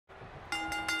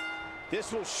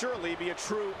This will surely be a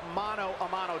true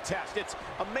mano-a-mano test. It's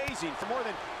amazing. For more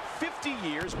than 50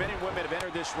 years, men and women have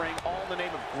entered this ring all in the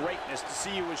name of greatness to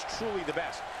see who is truly the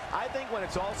best. I think when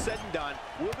it's all said and done,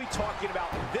 we'll be talking about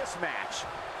this match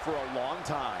for a long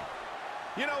time.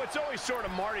 You know, it's always sort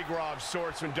of Mardi Gras of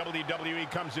sorts when WWE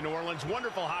comes to New Orleans.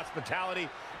 Wonderful hospitality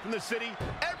from the city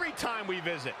every time we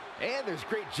visit. And there's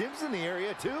great gyms in the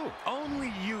area, too.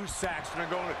 Only you, Saxton, are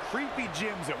going to creepy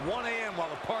gyms at 1 a.m. while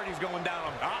the party's going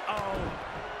down. Uh-oh.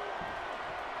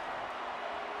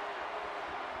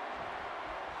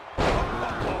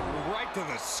 Right to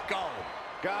the skull.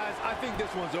 Guys, I think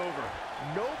this one's over.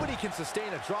 Nobody can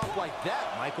sustain a drop like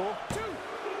that, Michael.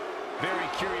 Very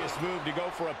curious move to go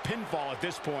for a pinfall at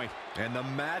this point. And the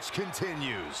match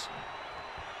continues.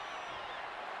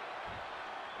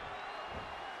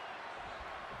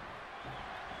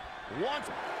 Once.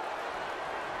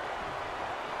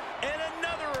 And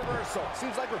another reversal.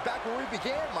 Seems like we're back where we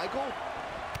began, Michael.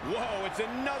 Whoa, it's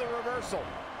another reversal.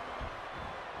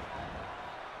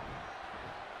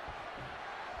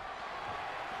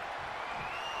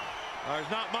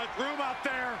 There's not much room out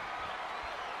there.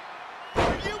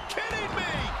 Are you kidding me?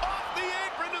 Off the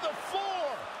apron to the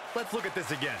floor. Let's look at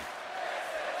this again.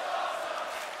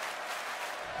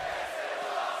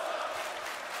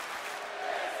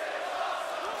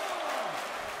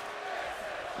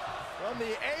 From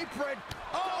the apron.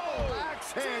 Oh,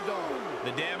 axe handle.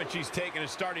 The damage he's taken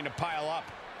is starting to pile up.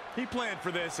 He planned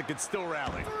for this and could still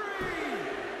rally.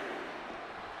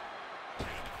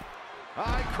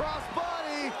 High cross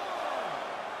body.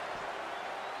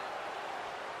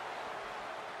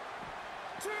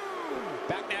 2.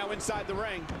 Back now inside the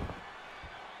ring.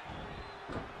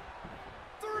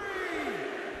 3.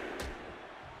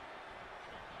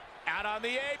 Out on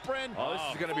the apron. Oh, this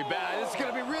is going to be bad. This is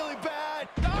going to be really bad.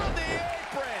 On the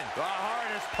apron. The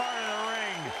hardest part of the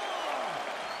ring.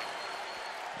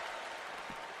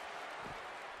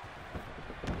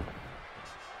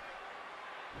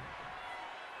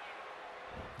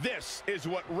 This is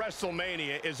what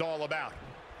WrestleMania is all about.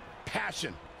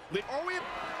 Passion. Are we?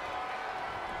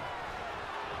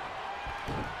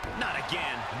 Not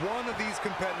again. One of these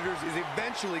competitors is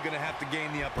eventually going to have to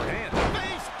gain the upper hand.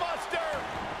 Face buster!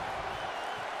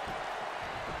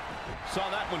 Saw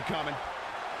that one coming.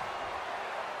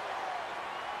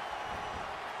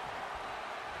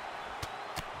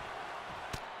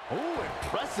 Oh,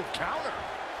 impressive counter.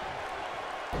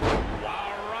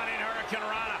 Wow, running Hurricane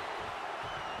Rana.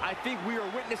 I think we are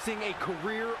witnessing a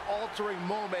career-altering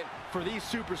moment for these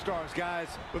superstars, guys.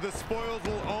 But the spoils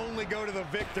will only go to the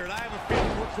victor, and I have a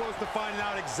feeling we're close to finding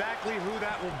out exactly who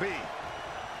that will be.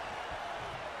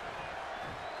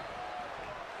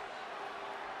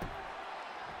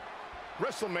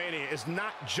 WrestleMania is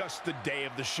not just the day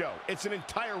of the show. It's an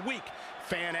entire week.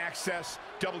 Fan access,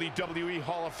 WWE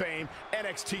Hall of Fame,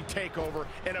 NXT TakeOver,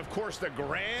 and of course the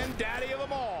granddaddy of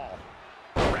them all,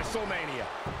 WrestleMania.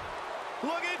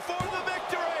 Looking for the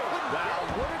victory! Wow,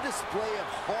 what a display of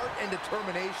heart and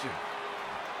determination.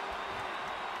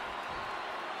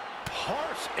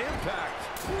 Harsh impact.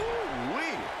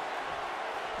 Woo-wee.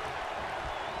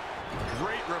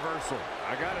 Great reversal.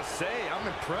 I gotta say, I'm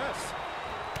impressed.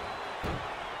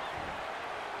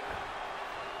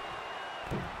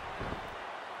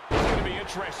 It's going to be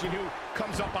interesting who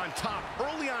comes up on top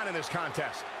early on in this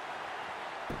contest.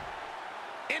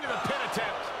 Into the pin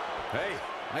attempt. Hey,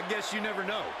 I guess you never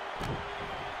know.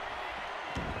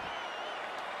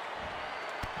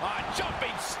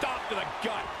 Jumping stomp to the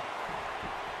gut.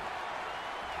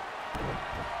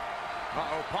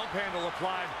 Uh-oh, pump handle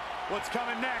applied. What's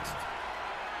coming next?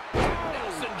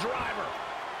 Nelson driver.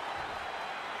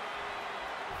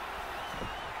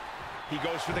 He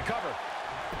goes for the cover.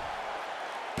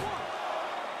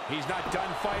 He's not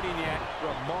done fighting yet.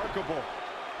 Remarkable.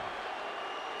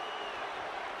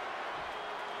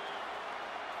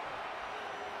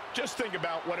 Just think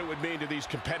about what it would mean to these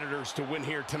competitors to win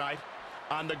here tonight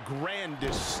on the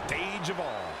grandest stage of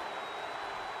all.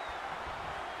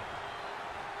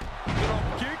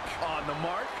 Drop kick on the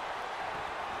mark.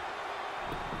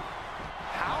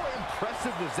 How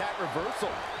impressive is that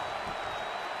reversal?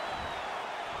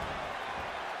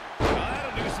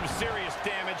 That'll do some serious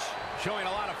damage. Showing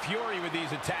a lot of fury with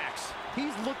these attacks.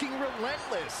 He's looking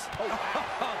relentless. Oh,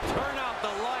 turn out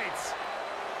the lights.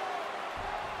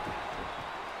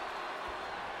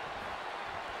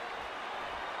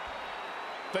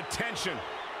 The tension,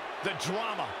 the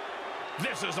drama.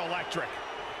 This is electric.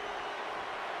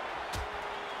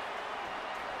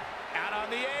 Out on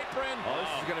the apron. Oh, this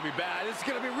is going to be bad. This is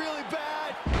going to be really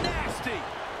bad. Nasty.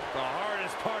 The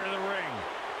hardest part of the ring.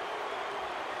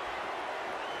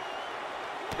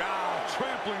 Ah,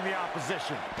 trampling the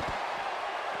opposition.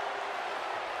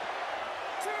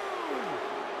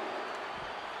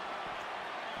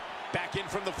 Back in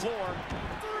from the floor.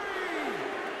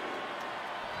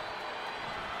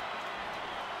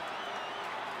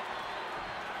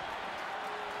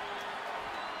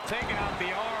 Taking out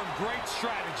the arm, great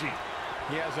strategy.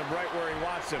 He has him right where he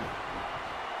wants him.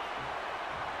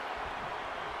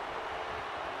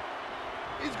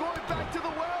 He's going back to the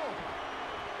well.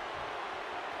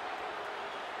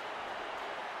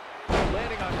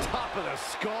 Landing on top of the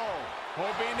skull.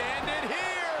 Hoping to end it here.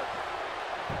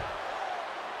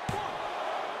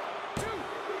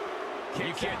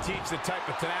 You can't teach the type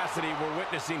of tenacity we're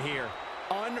witnessing here.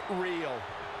 Unreal.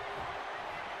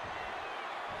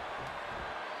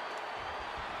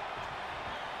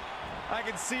 I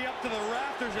can see up to the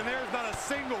rafters, and there's not a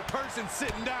single person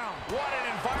sitting down. What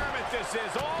an environment this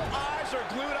is. All eyes are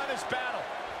glued on this battle.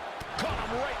 Caught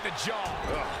him right in the jaw.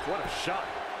 Ugh, what a shot.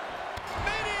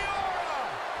 Meteora!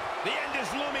 The end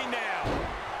is looming now.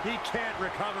 He can't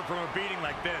recover from a beating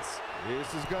like this.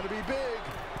 This is going to be big.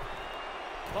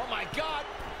 Oh, my God.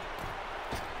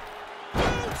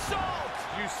 Moonsault!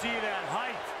 You see that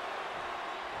height?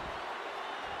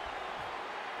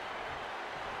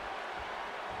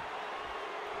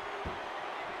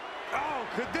 Oh,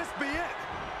 could this be it?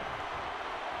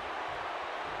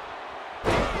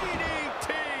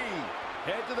 DDT!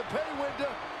 Head to the pay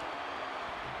window.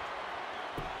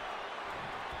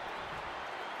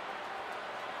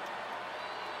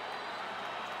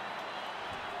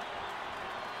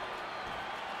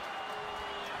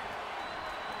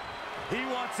 He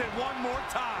wants it one more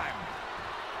time.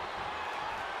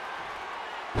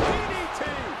 DDT!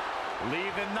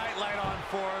 Leave the nightlight on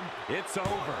for him. It's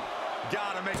over.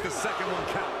 Gotta make the second one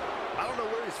count. I don't know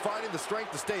where he's finding the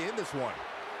strength to stay in this one.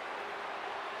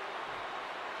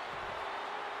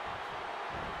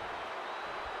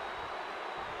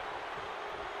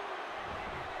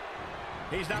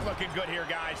 He's not looking good here,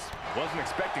 guys. Wasn't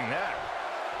expecting that.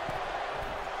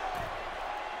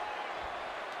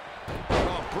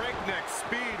 Oh, breakneck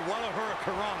speed, Walla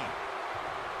Hurricanrana.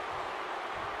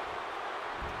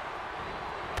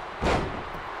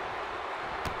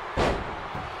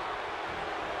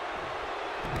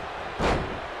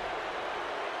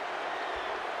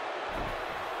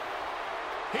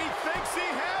 He thinks he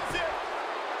has it.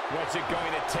 What's it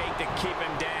going to take to keep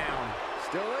him down?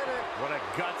 Still in it. What a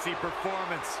gutsy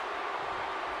performance.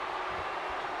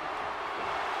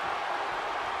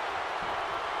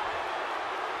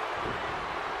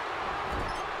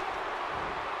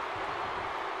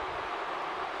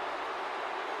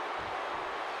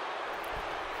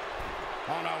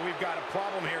 Oh, no, we've got a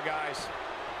problem here, guys.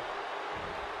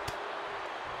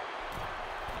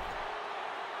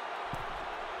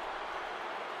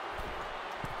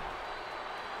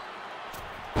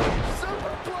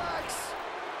 Superplex!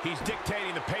 He's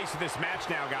dictating the pace of this match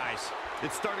now, guys.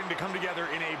 It's starting to come together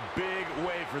in a big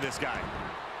way for this guy.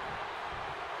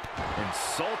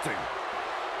 Insulting.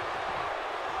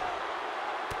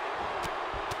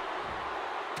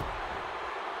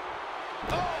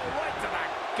 Oh, right to the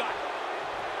gut.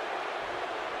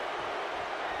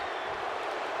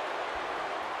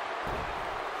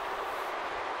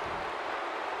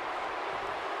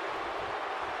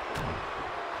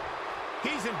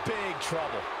 He's in big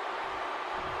trouble.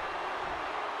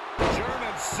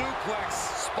 German suplex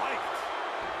spiked.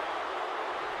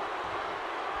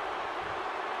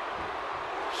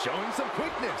 Showing some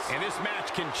quickness. And this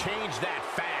match can change that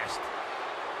fast.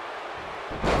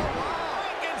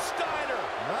 Frankensteiner!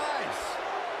 Nice.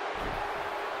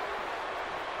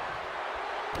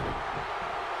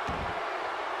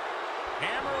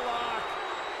 Hammerlock.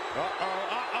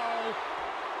 Uh-oh, uh-oh.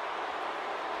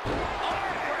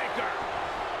 Armbreaker!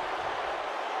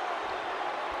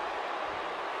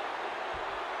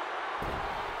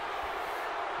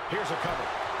 Here's a cover.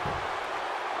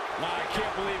 Wow, I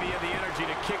can't believe he had the energy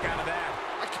to kick out of that.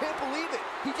 I can't believe it.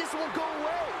 He just won't go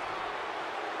away.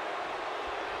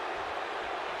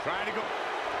 Trying to go.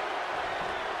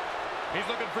 He's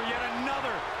looking for yet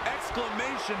another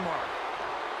exclamation mark.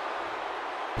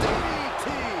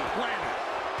 DDT. Planet.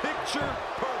 Picture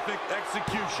perfect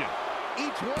execution.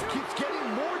 Each one keeps getting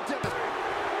more devastating.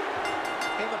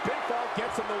 And the pinfall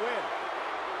gets him the win.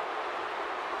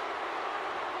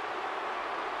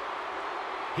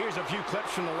 Here's a few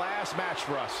clips from the last match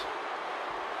for us.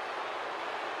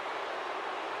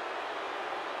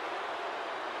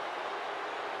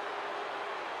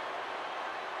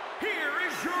 Here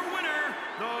is your winner,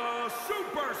 the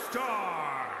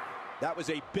Superstar. That was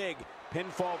a big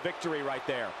pinfall victory right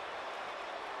there.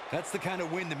 That's the kind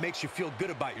of win that makes you feel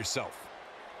good about yourself.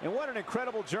 And what an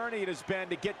incredible journey it has been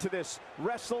to get to this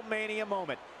WrestleMania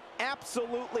moment.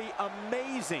 Absolutely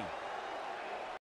amazing